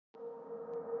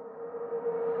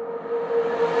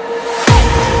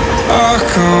I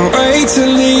can't wait to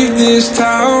leave this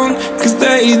town, 'cause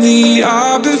lately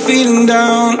I've been feeling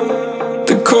down.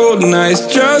 The cold nights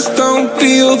just don't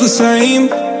feel the same.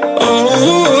 Oh,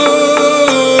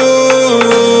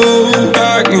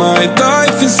 like my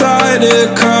life inside a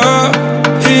car,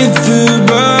 hit the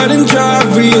button, drive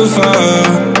real far.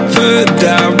 Put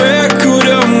that record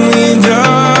on me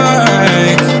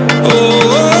like, oh,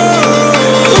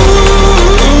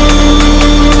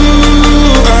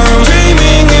 I'm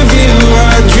dreaming of you,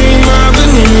 I dream of a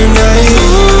new night.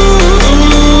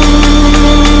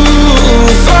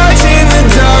 Fight in the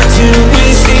dark till we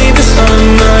see the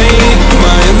sunlight.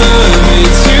 My love,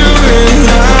 it's you and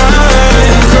I.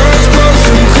 Cross close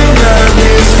and could ride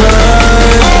this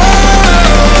ride.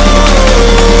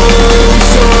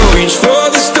 So reach for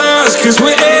the stars, 'cause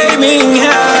we're aiming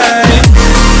high.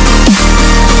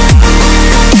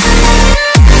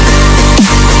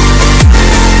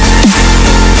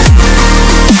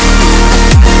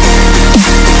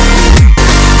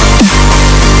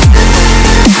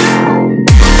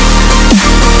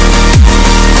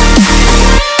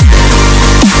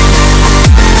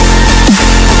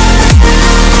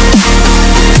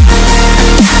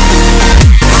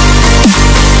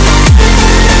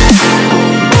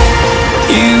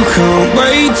 You can't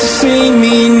wait to see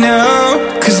me now,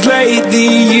 'cause lately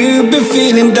you've been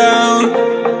feeling down.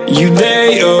 You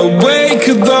lay awake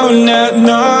alone at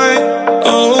night.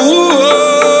 Oh,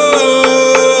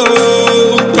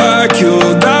 like your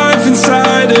life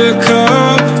inside a car.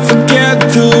 Forget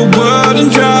the world and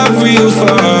drive real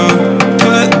far.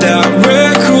 Put that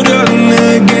record on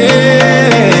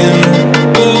again.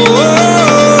 Oh,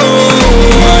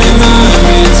 my love,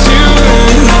 it's you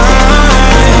and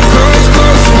I. Cross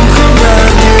close and come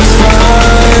back this far.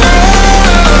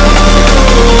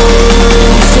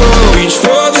 So reach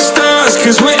for the stars,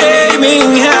 'cause we're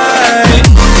aiming high.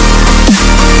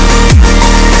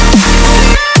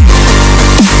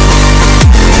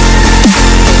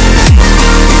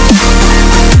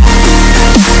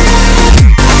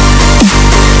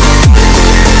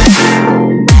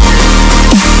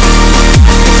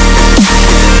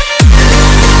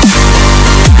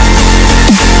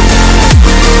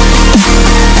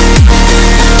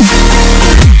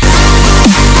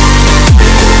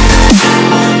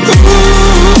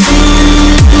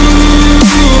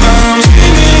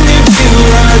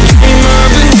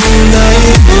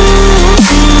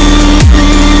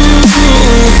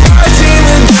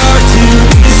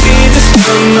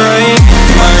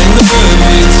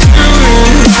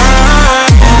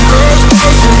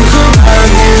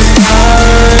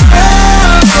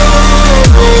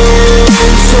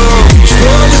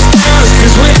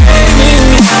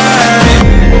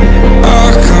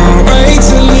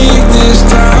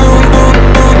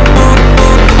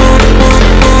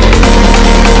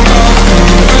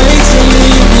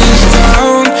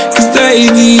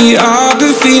 Lately I've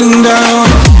been feeling down.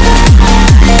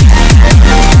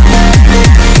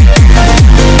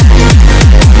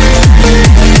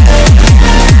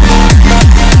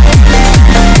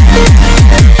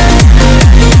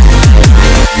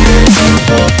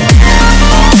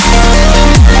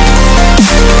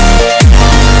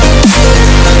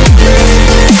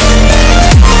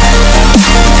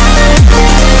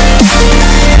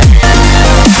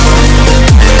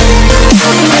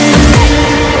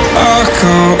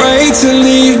 Can't wait to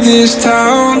leave this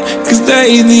town, 'cause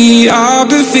lately I've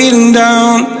been feeling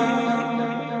down.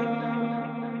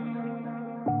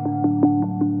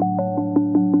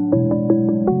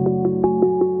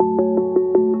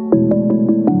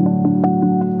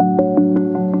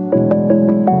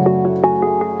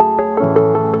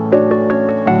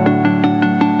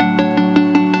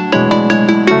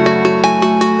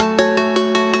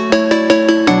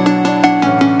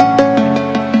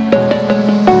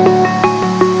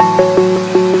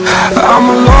 I'm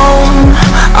alone,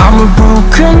 I'm a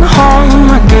broken home.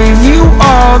 I gave you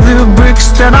all the bricks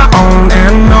that I own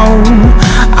and know.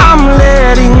 I'm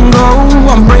letting go,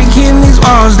 I'm breaking these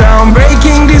walls down,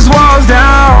 breaking these walls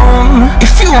down.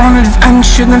 If you want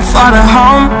adventure, then fly to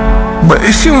home. But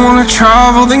if you wanna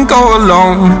travel, then go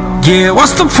alone. Yeah,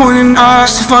 what's the point in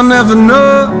us if I never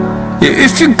know? Yeah,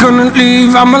 if you're gonna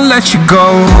leave, I'ma let you go.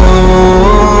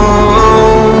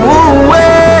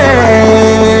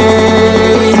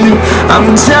 I'm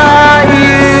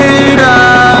tired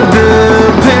of the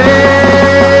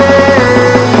pain.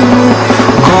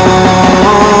 Go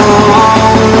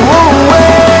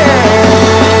away.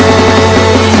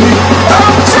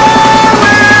 I'm tired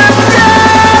of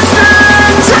yesterday.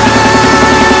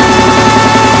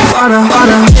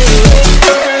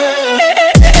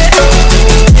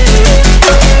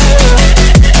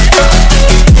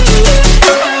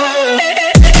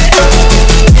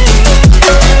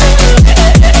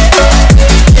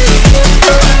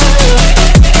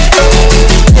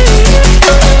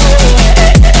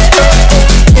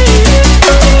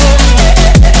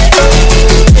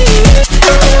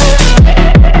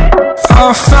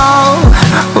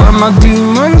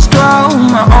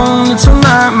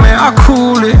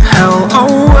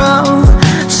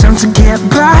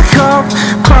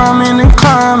 coming and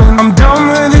climbing. I'm done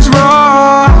with this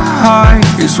ride,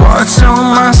 is what I tell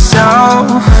myself,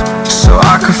 so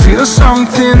I could feel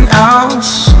something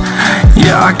else.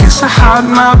 Yeah, I guess I had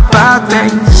my bad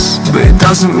days, but it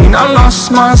doesn't mean I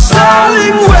lost myself.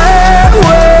 Darling, where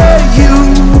were you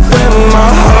when my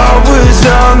heart was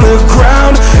on the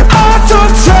ground? I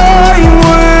thought time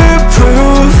would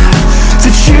prove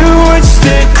that you would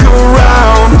stick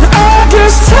around. I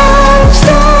guess time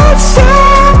stood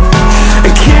still,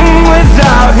 a king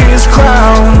without his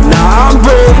crown. Now I'm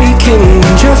breaking,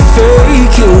 you're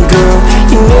faking, girl.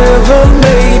 You never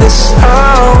made a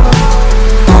sound.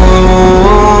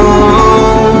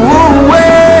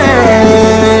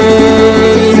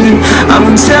 I'm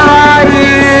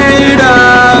tired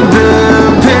of the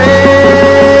pain.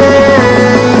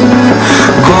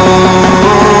 Go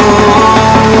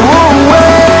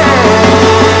away.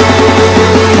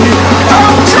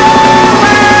 I'm done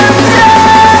with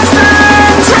yesterday.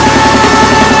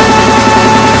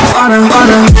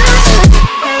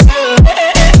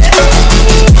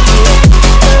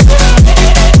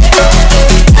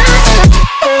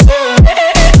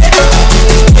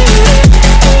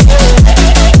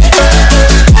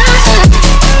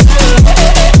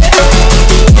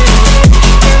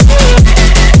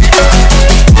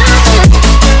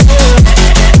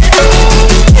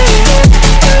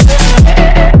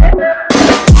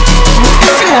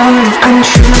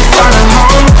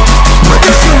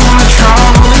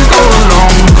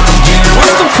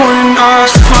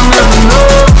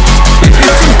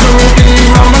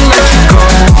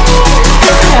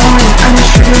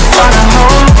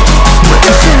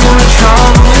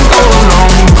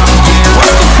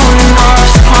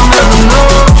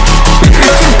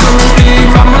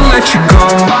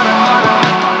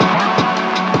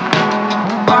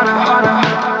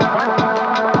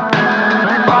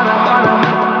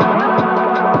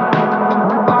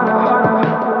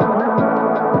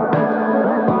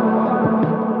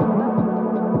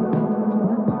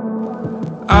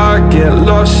 Get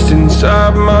lost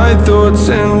inside my thoughts,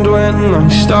 and when I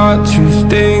start to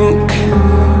think,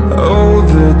 oh,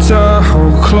 the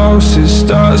tunnel closer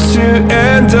starts to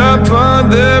end up on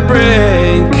the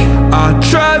brink. I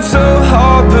tried so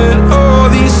hard, but all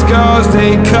these scars,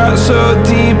 they cut so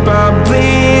deep I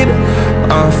bleed.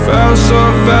 I fell so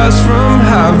fast from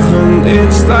heaven,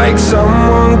 it's like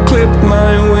someone clipped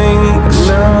my wings.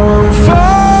 Now I'm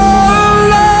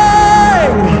falling,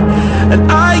 and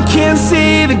I can't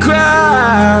see the ground.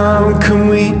 Can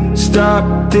we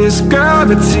stop this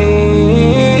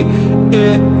gravity?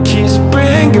 It keeps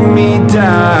bringing me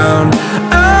down.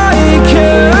 I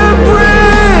can't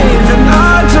breathe and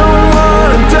I don't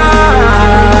wanna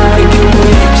die. Can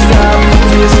we stop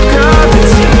this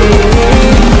gravity?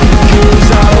 'Cause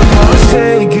I don't wanna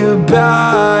say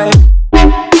goodbye.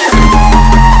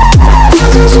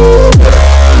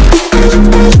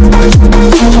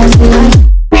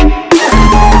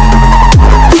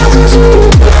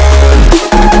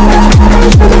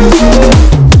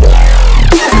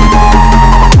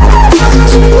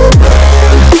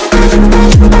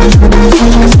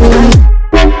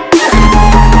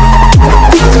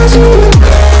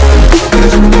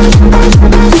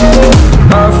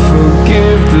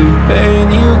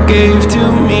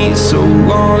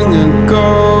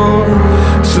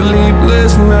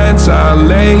 I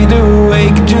laid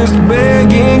awake just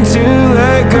begging to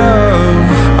let go.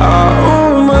 I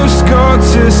almost got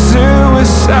to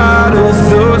suicidal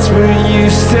thoughts, but you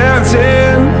stepped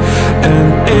in. An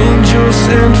angel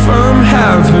sent from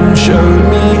heaven showed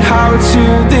me how to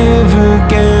live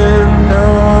again.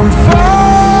 Now I'm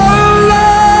falling,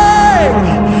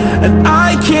 and I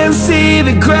can't see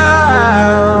the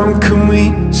ground. Can we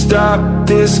stop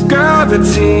this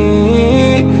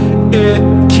gravity? It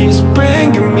keeps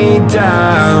bringing me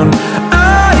down.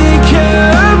 I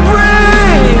can't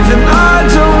breathe and I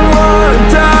don't wanna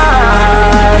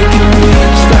die. Can we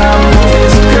stop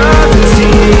this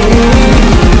gravity?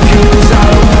 'Cause I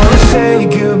don't wanna say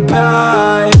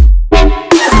goodbye.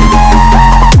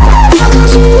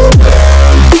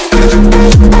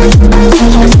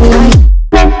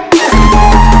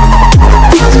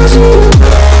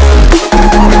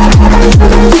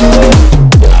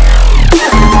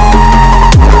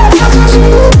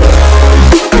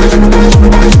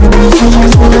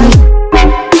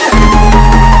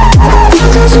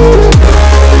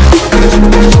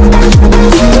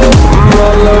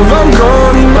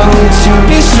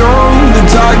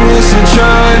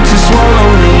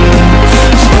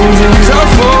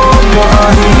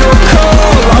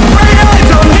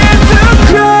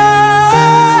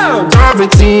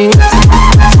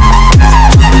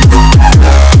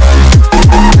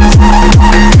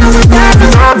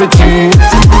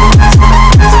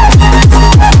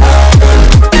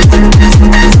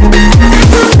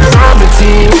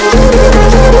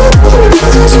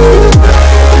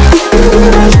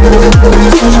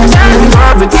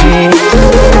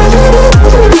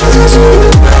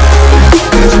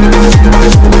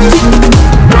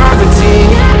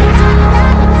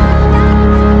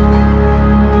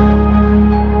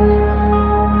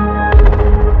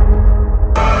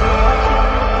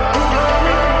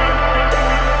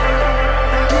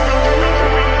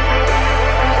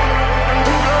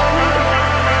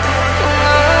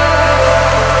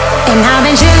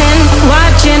 been chillin',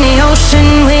 watching the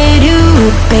ocean with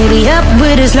you. Baby, up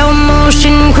with a slow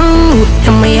motion crew,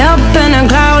 and we up